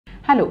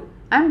Hello,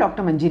 I am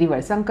Dr. Manjiri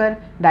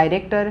Valsangkar,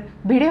 Director,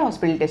 Bhide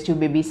Hospital Test Tube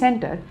Baby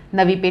Center,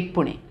 Navi Peth,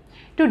 Pune.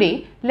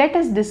 Today, let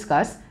us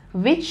discuss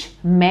which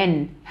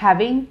men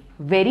having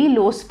very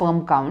low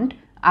sperm count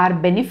are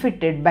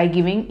benefited by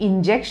giving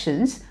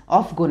injections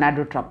of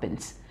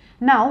gonadotropins.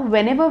 Now,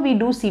 whenever we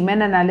do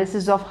semen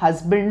analysis of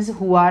husbands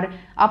who are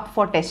up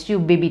for test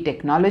tube baby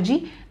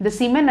technology, the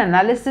semen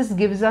analysis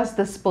gives us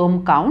the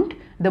sperm count,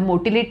 the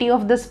motility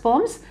of the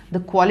sperms, the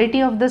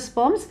quality of the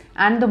sperms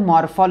and the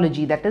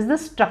morphology, that is the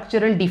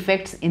structural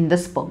defects in the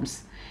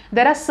sperms.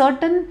 There are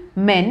certain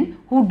men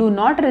who do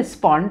not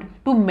respond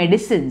to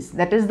medicines,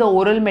 that is the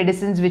oral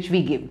medicines which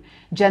we give.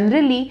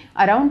 Generally,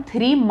 around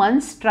 3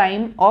 months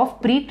time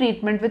of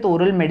pre-treatment with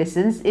oral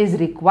medicines is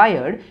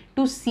required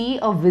to see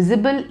a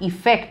visible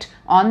effect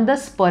on the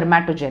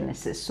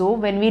spermatogenesis. So,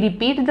 when we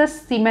repeat the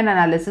semen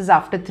analysis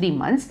after 3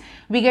 months,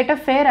 we get a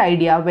fair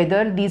idea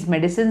whether these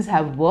medicines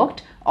have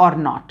worked or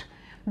not.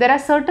 There are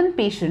certain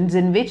patients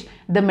in which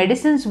the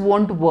medicines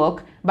won't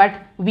work, but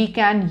we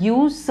can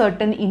use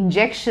certain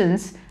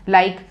injections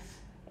like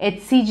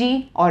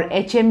HCG or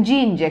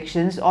HMG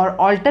injections or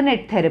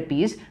alternate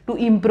therapies to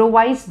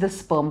improvise the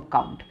sperm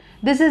count.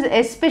 This is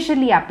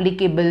especially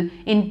applicable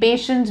in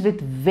patients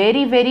with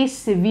very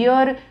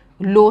severe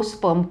low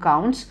sperm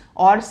counts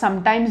or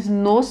sometimes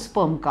no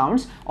sperm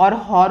counts or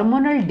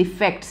hormonal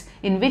defects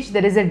in which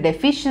there is a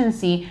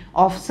deficiency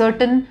of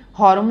certain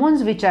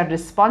hormones which are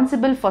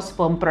responsible for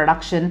sperm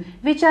production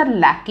which are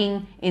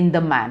lacking in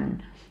the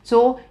man.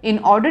 So, in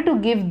order to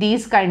give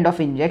these kind of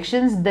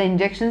injections, the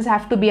injections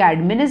have to be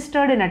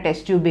administered in a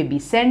test tube baby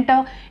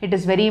center. It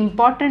is very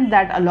important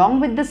that along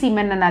with the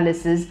semen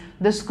analysis,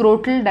 the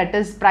scrotal, that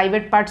is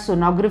private part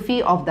sonography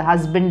of the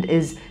husband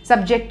is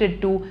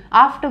subjected to,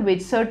 after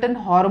which certain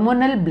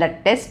hormonal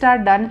blood tests are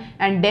done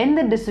and then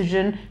the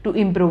decision to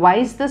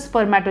improvise the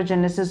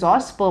spermatogenesis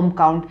or sperm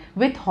count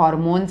with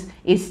hormones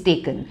is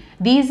taken.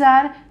 These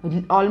are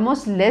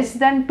almost less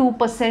than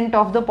 2%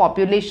 of the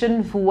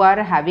population who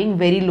are having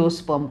very low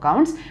sperm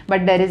counts,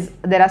 but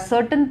there are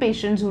certain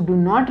patients who do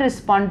not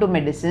respond to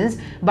medicines,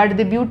 but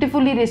they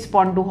beautifully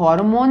respond to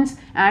hormones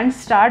and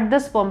start the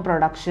sperm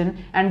production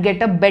and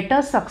get a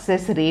better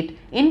success rate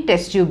in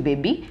test tube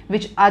baby,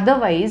 which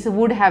otherwise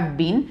would have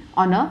been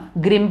on a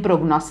grim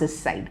prognosis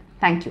side.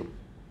 Thank you.